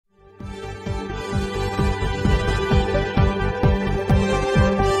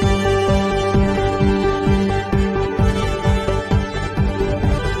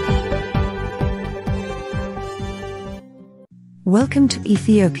Welcome to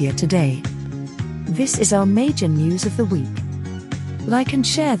Ethiopia Today. This is our major news of the week. Like and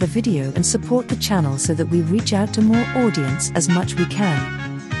share the video and support the channel so that we reach out to more audience as much we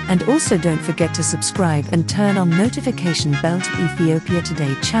can. And also don't forget to subscribe and turn on notification bell to Ethiopia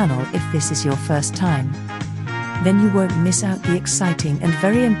Today channel if this is your first time. Then you won't miss out the exciting and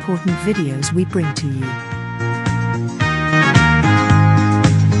very important videos we bring to you.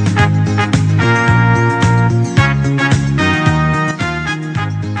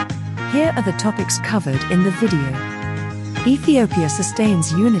 Here are the topics covered in the video. Ethiopia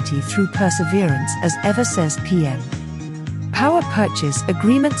sustains unity through perseverance as ever, says PM. Power purchase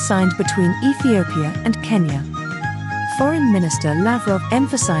agreement signed between Ethiopia and Kenya. Foreign Minister Lavrov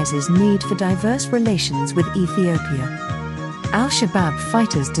emphasizes need for diverse relations with Ethiopia. Al-Shabaab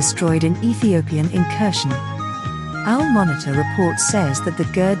fighters destroyed in Ethiopian incursion. Al-Monitor report says that the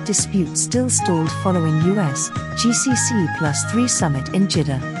Gerd dispute still stalled following US GCC+3 summit in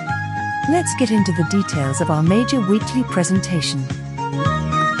Jeddah. Let's get into the details of our major weekly presentation.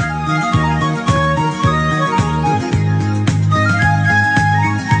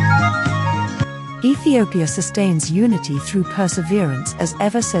 Ethiopia sustains unity through perseverance as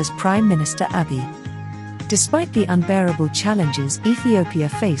ever, says Prime Minister Abiy. Despite the unbearable challenges Ethiopia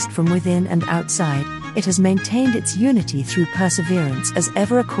faced from within and outside, it has maintained its unity through perseverance as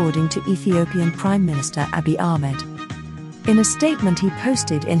ever, according to Ethiopian Prime Minister Abiy Ahmed. In a statement he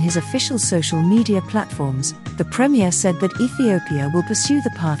posted in his official social media platforms, the Premier said that Ethiopia will pursue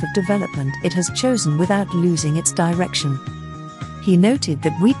the path of development it has chosen without losing its direction. He noted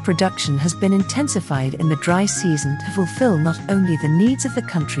that wheat production has been intensified in the dry season to fulfill not only the needs of the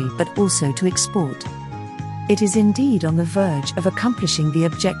country but also to export. It is indeed on the verge of accomplishing the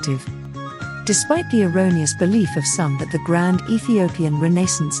objective. Despite the erroneous belief of some that the grand Ethiopian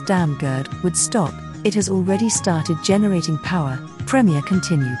Renaissance dam Gerd would stop, it has already started generating power, Premier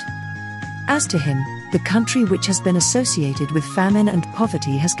continued. As to him, the country which has been associated with famine and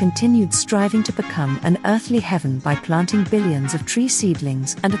poverty has continued striving to become an earthly heaven by planting billions of tree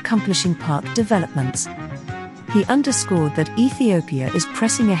seedlings and accomplishing park developments. He underscored that Ethiopia is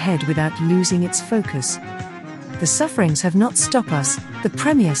pressing ahead without losing its focus. The sufferings have not stopped us, the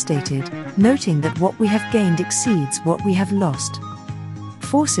Premier stated, noting that what we have gained exceeds what we have lost.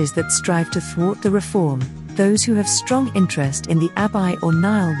 Forces that strive to thwart the reform, those who have strong interest in the Abiy or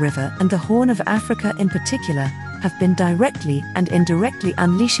Nile River and the Horn of Africa in particular, have been directly and indirectly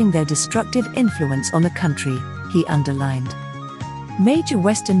unleashing their destructive influence on the country, he underlined. Major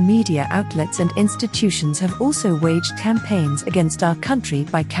Western media outlets and institutions have also waged campaigns against our country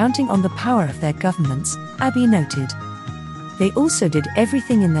by counting on the power of their governments, Abiy noted. They also did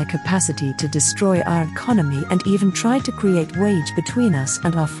everything in their capacity to destroy our economy and even tried to create wage between us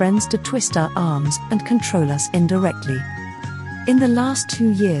and our friends to twist our arms and control us indirectly. In the last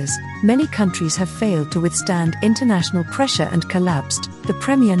 2 years, many countries have failed to withstand international pressure and collapsed, the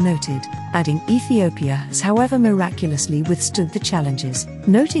Premier noted, adding Ethiopia has however miraculously withstood the challenges,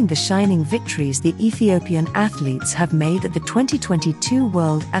 noting the shining victories the Ethiopian athletes have made at the 2022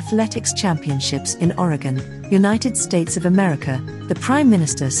 World Athletics Championships in Oregon, United States of America. The Prime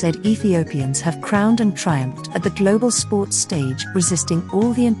Minister said Ethiopians have crowned and triumphed at the global sports stage, resisting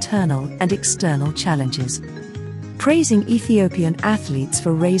all the internal and external challenges. Praising Ethiopian athletes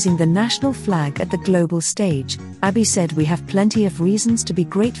for raising the national flag at the global stage, Abiy said we have plenty of reasons to be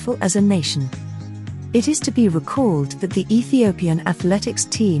grateful as a nation. It is to be recalled that the Ethiopian athletics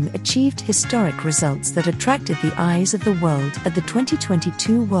team achieved historic results that attracted the eyes of the world at the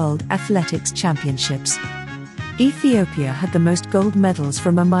 2022 World Athletics Championships. Ethiopia had the most gold medals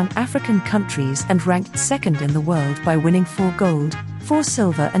from among African countries and ranked second in the world by winning 4 gold, 4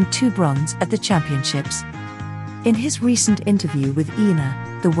 silver and 2 bronze at the championships. In his recent interview with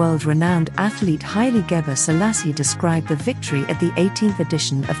ENA, the world-renowned athlete Haile Gebrselassie described the victory at the 18th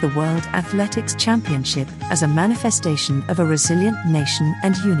edition of the World Athletics Championship as a manifestation of a resilient nation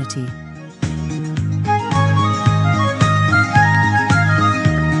and unity.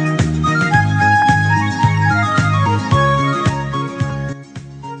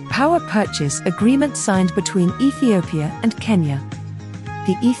 Power purchase agreement signed between Ethiopia and Kenya.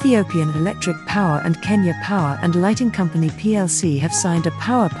 The Ethiopian Electric Power and Kenya Power and Lighting Company plc have signed a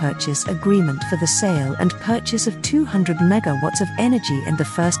power purchase agreement for the sale and purchase of 200 megawatts of energy in the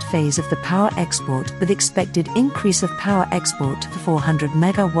first phase of the power export, with expected increase of power export to 400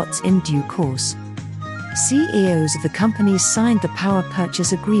 megawatts in due course. CEOs of the companies signed the power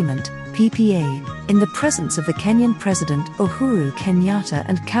purchase agreement, PPA, in the presence of the Kenyan President Uhuru Kenyatta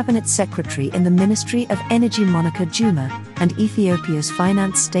and Cabinet Secretary in the Ministry of Energy Monica Juma, and Ethiopia's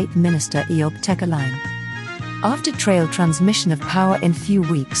Finance State Minister Eyob Tekelein. After trial transmission of power in few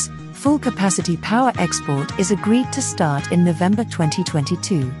weeks, full-capacity power export is agreed to start in November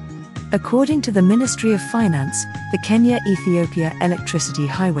 2022. According to the Ministry of Finance, the Kenya-Ethiopia Electricity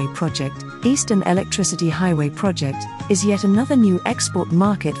Highway Project, Eastern Electricity Highway Project, is yet another new export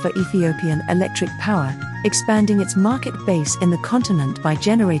market for Ethiopian electric power, expanding its market base in the continent by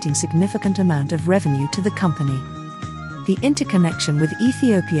generating significant amount of revenue to the company. The interconnection with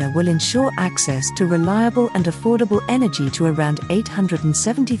Ethiopia will ensure access to reliable and affordable energy to around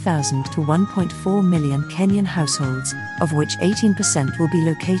 870,000 to 1.4 million Kenyan households, of which 18% will be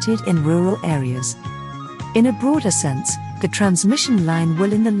located in rural areas. In a broader sense, the transmission line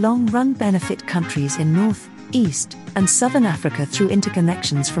will in the long run benefit countries in North, East, and Southern Africa through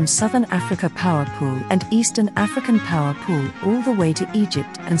interconnections from Southern Africa Power Pool and Eastern African Power Pool all the way to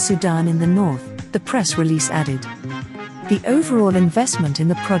Egypt and Sudan in the north, the press release added. The overall investment in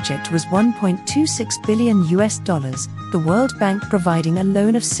the project was $1.26 billion, the World Bank providing a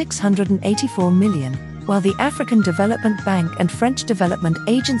loan of $684 million, while the African Development Bank and French Development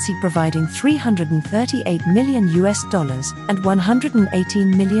Agency providing $338 million and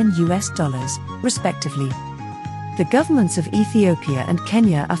 $118 million, respectively. The governments of Ethiopia and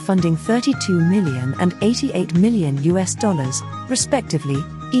Kenya are funding $32 million and $88 million, respectively,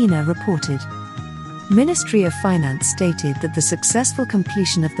 INA reported. Ministry of Finance stated that the successful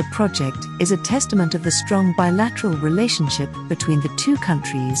completion of the project is a testament of the strong bilateral relationship between the two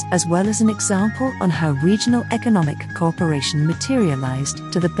countries as well as an example on how regional economic cooperation materialized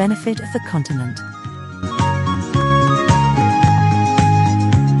to the benefit of the continent.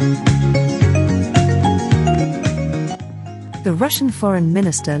 The Russian Foreign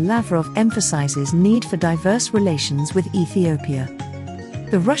Minister Lavrov emphasizes need for diverse relations with Ethiopia.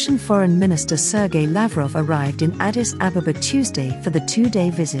 The Russian Foreign Minister Sergei Lavrov arrived in Addis Ababa Tuesday for the two-day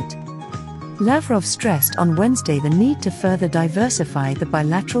visit. Lavrov stressed on Wednesday the need to further diversify the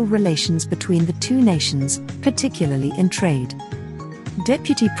bilateral relations between the two nations, particularly in trade.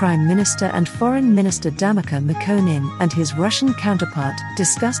 Deputy Prime Minister and Foreign Minister Damika Mekonnen and his Russian counterpart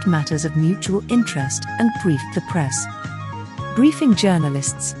discussed matters of mutual interest and briefed the press. Briefing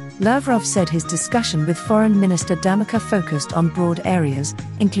journalists, Lavrov said his discussion with Foreign Minister Damika focused on broad areas,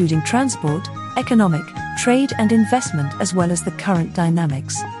 including transport, economic, trade and investment as well as the current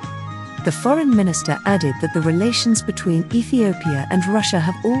dynamics. The Foreign Minister added that the relations between Ethiopia and Russia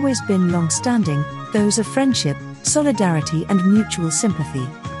have always been long-standing, those of friendship, solidarity and mutual sympathy.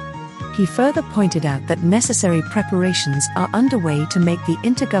 He further pointed out that necessary preparations are underway to make the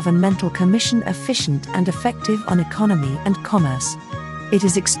Intergovernmental Commission efficient and effective on economy and commerce. It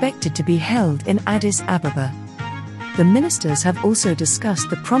is expected to be held in Addis Ababa. The ministers have also discussed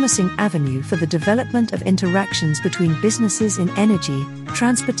the promising avenue for the development of interactions between businesses in energy,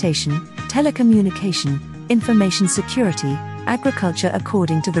 transportation, telecommunication, information security, agriculture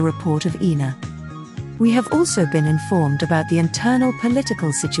according to the report of INA. We have also been informed about the internal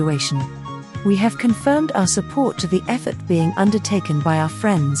political situation. We have confirmed our support to the effort being undertaken by our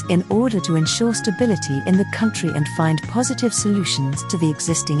friends in order to ensure stability in the country and find positive solutions to the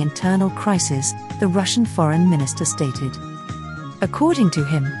existing internal crisis, the Russian foreign minister stated. According to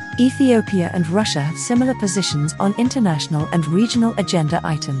him, Ethiopia and Russia have similar positions on international and regional agenda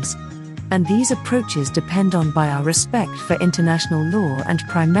items. And these approaches depend on by our respect for international law and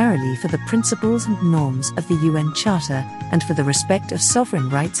primarily for the principles and norms of the UN Charter, and for the respect of sovereign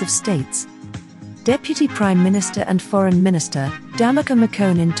rights of states. Deputy Prime Minister and Foreign Minister, Damika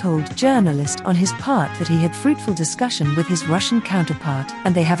Mekonnen told journalists on his part that he had fruitful discussion with his Russian counterpart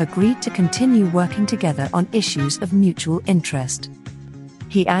and they have agreed to continue working together on issues of mutual interest.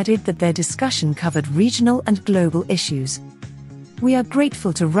 He added that their discussion covered regional and global issues. We are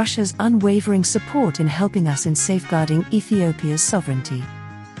grateful to Russia's unwavering support in helping us in safeguarding Ethiopia's sovereignty.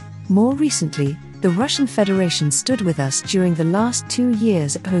 More recently, the Russian Federation stood with us during the last 2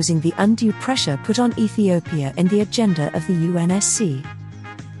 years opposing the undue pressure put on Ethiopia in the agenda of the UNSC.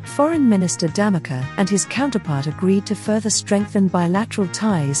 Foreign Minister Damika and his counterpart agreed to further strengthen bilateral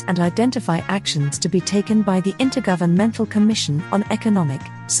ties and identify actions to be taken by the Intergovernmental Commission on Economic,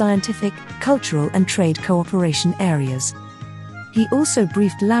 Scientific, Cultural and Trade Cooperation areas. He also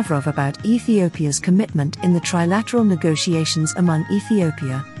briefed Lavrov about Ethiopia's commitment in the trilateral negotiations among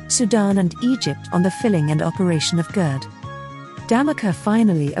Ethiopia, Sudan and Egypt on the filling and operation of Gerd. Damika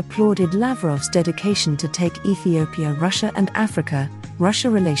finally applauded Lavrov's dedication to take Ethiopia, Russia and Africa-Russia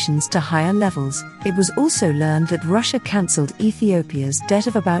relations to higher levels. It was also learned that Russia cancelled Ethiopia's debt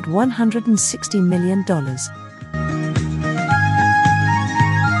of about $160 million.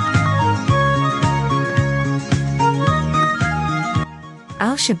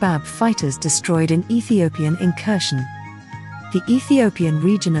 Al-Shabaab fighters destroyed an Ethiopian incursion. The Ethiopian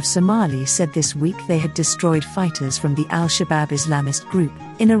region of Somali said this week they had destroyed fighters from the Al-Shabaab Islamist group,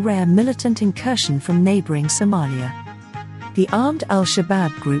 in a rare militant incursion from neighboring Somalia. The armed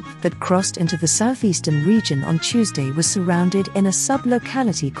Al-Shabaab group that crossed into the southeastern region on Tuesday was surrounded in a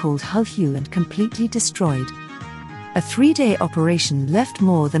sub-locality called Hulhu and completely destroyed. A 3-day operation left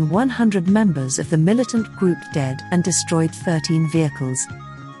more than 100 members of the militant group dead and destroyed 13 vehicles.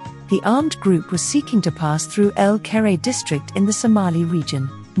 The armed group was seeking to pass through El Kere district in the Somali region,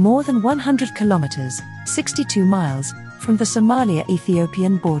 more than 100 kilometers, 62 miles, from the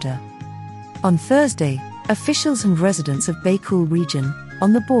Somalia-Ethiopian border. On Thursday, officials and residents of Baykul region,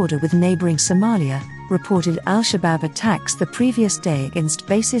 on the border with neighboring Somalia, reported Al-Shabaab attacks the previous day against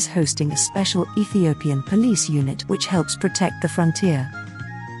bases hosting a special Ethiopian police unit which helps protect the frontier.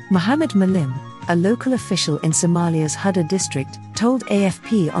 Mohammed Malim, a local official in Somalia's Hudda district, told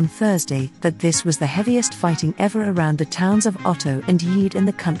AFP on Thursday that this was the heaviest fighting ever around the towns of Otto and Yeed in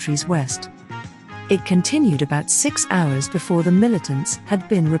the country's west. It continued about 6 hours before the militants had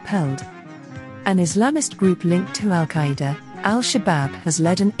been repelled. An Islamist group linked to Al-Qaeda, Al-Shabaab has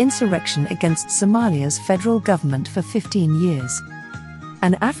led an insurrection against Somalia's federal government for 15 years.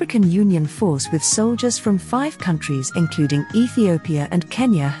 An African Union force with soldiers from 5 countries including Ethiopia and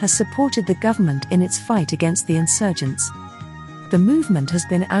Kenya has supported the government in its fight against the insurgents. The movement has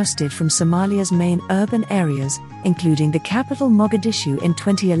been ousted from Somalia's main urban areas, including the capital Mogadishu in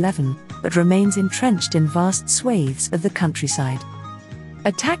 2011, but remains entrenched in vast swathes of the countryside.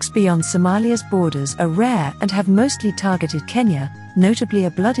 Attacks beyond Somalia's borders are rare and have mostly targeted Kenya, notably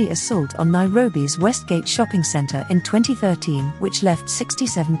a bloody assault on Nairobi's Westgate shopping centre in 2013 which left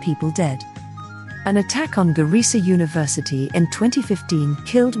 67 people dead. An attack on Garissa University in 2015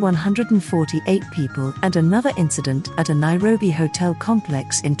 killed 148 people and another incident at a Nairobi hotel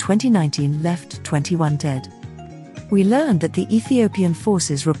complex in 2019 left 21 dead. We learned that the Ethiopian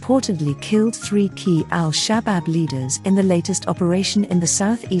forces reportedly killed 3 key Al-Shabaab leaders in the latest operation in the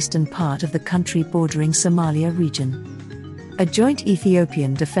southeastern part of the country bordering Somalia region. A joint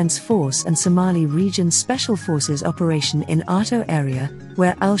Ethiopian Defense Force and Somali Region Special Forces operation in Arto area,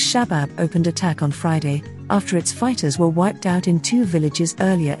 where Al-Shabaab opened attack on Friday, after its fighters were wiped out in 2 villages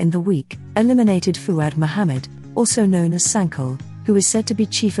earlier in the week, eliminated Fuad Mohammed, also known as Sankol, who is said to be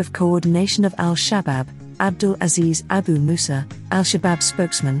chief of coordination of Al-Shabaab, Abdul Aziz Abu Musa, Al-Shabaab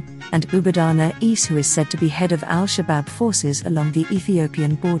spokesman, and Ubadar Nais, who is said to be head of Al-Shabaab forces along the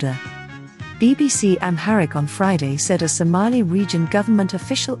Ethiopian border. BBC Amharic on Friday said a Somali region government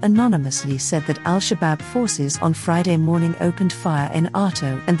official anonymously said that Al-Shabaab forces on Friday morning opened fire in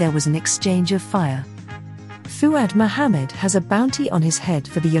Arto and there was an exchange of fire. Fuad Mohammed has a bounty on his head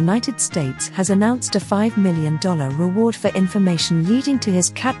for the United States has announced a $5 million reward for information leading to his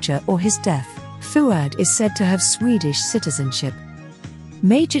capture or his death. Fuad is said to have Swedish citizenship.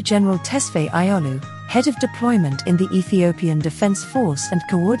 Major General Tesfaye Ayolu, head of deployment in the Ethiopian Defense Force and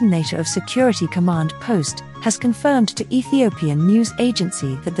coordinator of Security Command Post, has confirmed to Ethiopian news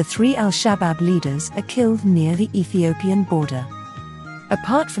agency that the 3 Al-Shabaab leaders are killed near the Ethiopian border.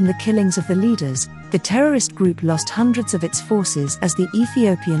 Apart from the killings of the leaders, the terrorist group lost hundreds of its forces as the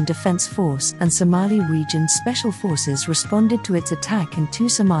Ethiopian Defense Force and Somali Region Special Forces responded to its attack in 2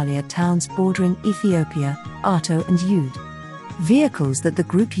 Somalia towns bordering Ethiopia, Arto and Yeed. Vehicles that the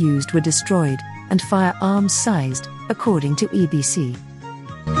group used were destroyed, and firearms seized, according to EBC.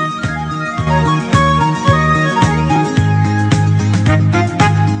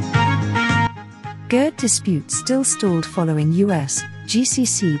 Gerd dispute still stalled following US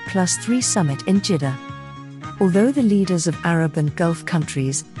GCC +3 summit in Jeddah. Although the leaders of Arab and Gulf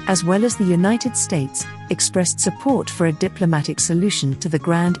countries, as well as the United States, expressed support for a diplomatic solution to the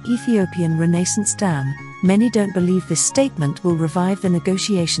Grand Ethiopian Renaissance Dam, many don't believe this statement will revive the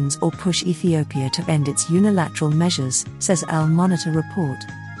negotiations or push Ethiopia to end its unilateral measures, says Al Monitor report.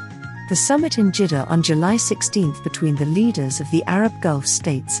 The summit in Jeddah on July 16 between the leaders of the Arab Gulf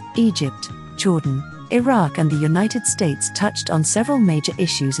states, Egypt, Jordan, Iraq and the United States touched on several major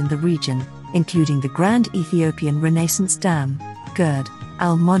issues in the region, including the Grand Ethiopian Renaissance Dam, Gerd,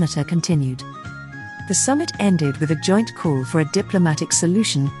 Al Monitor continued. The summit ended with a joint call for a diplomatic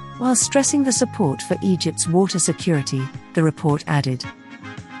solution, while stressing the support for Egypt's water security, the report added.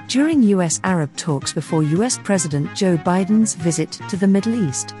 During US-Arab talks before US President Joe Biden's visit to the Middle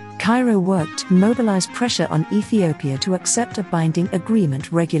East, Cairo worked to mobilize pressure on Ethiopia to accept a binding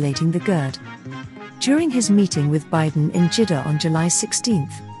agreement regulating the Gerd. During his meeting with Biden in Jeddah on July 16,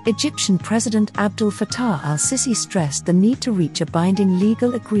 Egyptian President Abdel Fattah al-Sisi stressed the need to reach a binding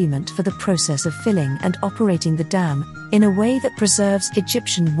legal agreement for the process of filling and operating the dam, in a way that preserves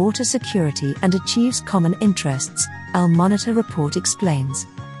Egyptian water security and achieves common interests, Al-Monitor report explains.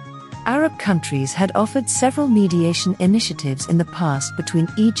 Arab countries had offered several mediation initiatives in the past between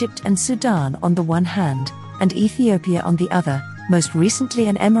Egypt and Sudan on the one hand, and Ethiopia on the other, most recently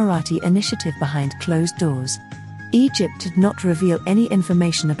an Emirati initiative behind closed doors. Egypt did not reveal any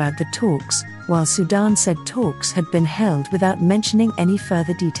information about the talks, while Sudan said talks had been held without mentioning any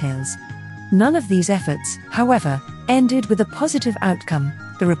further details. None of these efforts, however, ended with a positive outcome,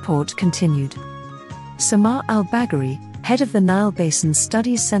 the report continued. Samar al-Bagheri, head of the Nile Basin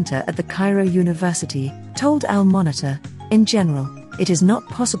Studies Center at the Cairo University, told Al-Monitor, in general, it is not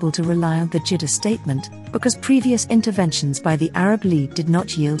possible to rely on the Jeddah statement, because previous interventions by the Arab League did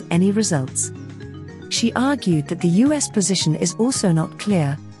not yield any results. She argued that the US position is also not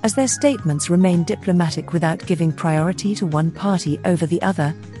clear, as their statements remain diplomatic without giving priority to one party over the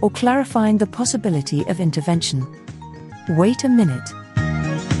other, or clarifying the possibility of intervention. Wait a minute.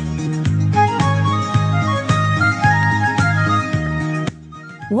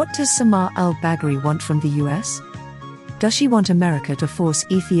 What does Samar al-Bagheri want from the US? Does she want America to force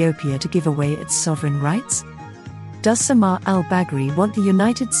Ethiopia to give away its sovereign rights? Does Samar al-Bagheri want the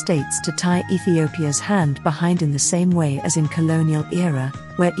United States to tie Ethiopia's hand behind in the same way as in colonial era,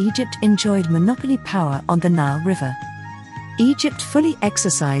 where Egypt enjoyed monopoly power on the Nile River? Egypt fully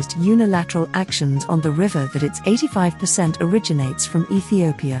exercised unilateral actions on the river that its 85% originates from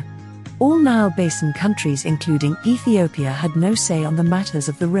Ethiopia. All Nile Basin countries including Ethiopia had no say on the matters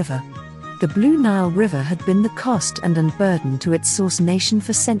of the river. The Blue Nile River had been the cost and unburden to its source nation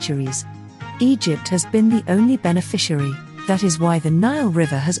for centuries. Egypt has been the only beneficiary, that is why the Nile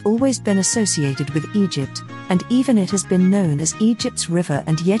River has always been associated with Egypt, and even it has been known as Egypt's river,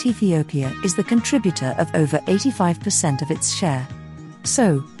 and yet Ethiopia is the contributor of over 85% of its share.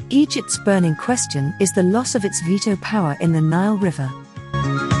 So, Egypt's burning question is the loss of its veto power in the Nile River.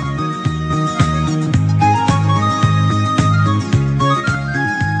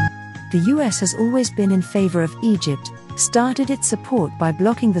 The US has always been in favor of Egypt, started its support by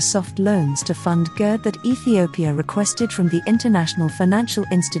blocking the soft loans to fund Gerd that Ethiopia requested from the international financial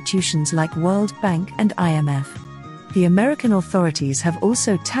institutions like World Bank and IMF. The American authorities have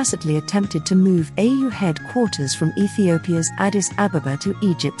also tacitly attempted to move AU headquarters from Ethiopia's Addis Ababa to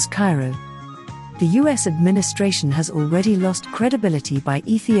Egypt's Cairo. The US administration has already lost credibility by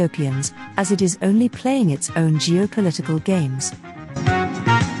Ethiopians, as it is only playing its own geopolitical games.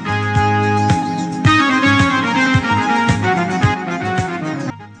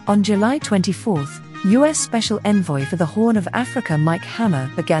 On July 24, US Special Envoy for the Horn of Africa Mike Hammer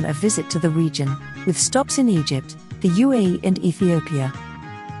began a visit to the region, with stops in Egypt, the UAE and Ethiopia.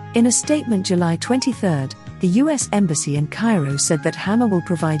 In a statement July 23, the US Embassy in Cairo said that Hammer will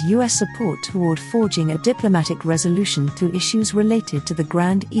provide US support toward forging a diplomatic resolution to issues related to the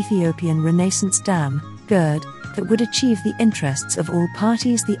Grand Ethiopian Renaissance Dam, Gerd, that would achieve the interests of all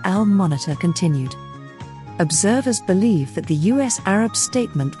parties, the Al-Monitor continued. Observers believe that the US-Arab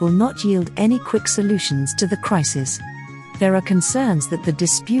statement will not yield any quick solutions to the crisis. There are concerns that the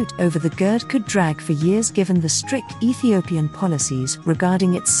dispute over the Gerd could drag for years given the strict Ethiopian policies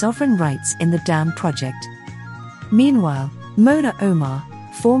regarding its sovereign rights in the dam project. Meanwhile, Mona Omar,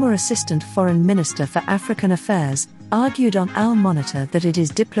 former Assistant Foreign Minister for African Affairs, argued on Al-Monitor that it is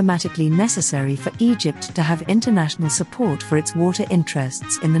diplomatically necessary for Egypt to have international support for its water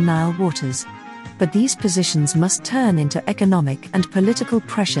interests in the Nile waters. But these positions must turn into economic and political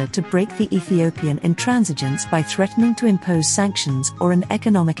pressure to break the Ethiopian intransigence by threatening to impose sanctions or an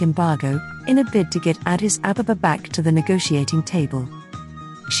economic embargo, in a bid to get Addis Ababa back to the negotiating table.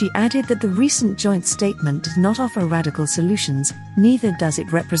 She added that the recent joint statement does not offer radical solutions, neither does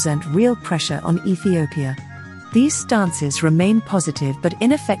it represent real pressure on Ethiopia. These stances remain positive but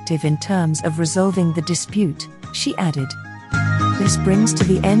ineffective in terms of resolving the dispute, she added. This brings to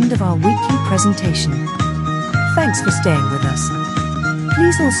the end of our weekly presentation. Thanks for staying with us.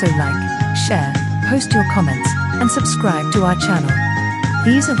 Please also like, share, post your comments, and subscribe to our channel.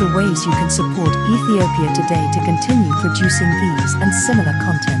 These are the ways you can support Ethiopia Today to continue producing these and similar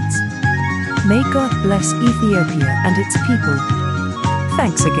contents. May God bless Ethiopia and its people.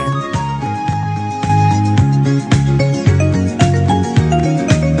 Thanks again.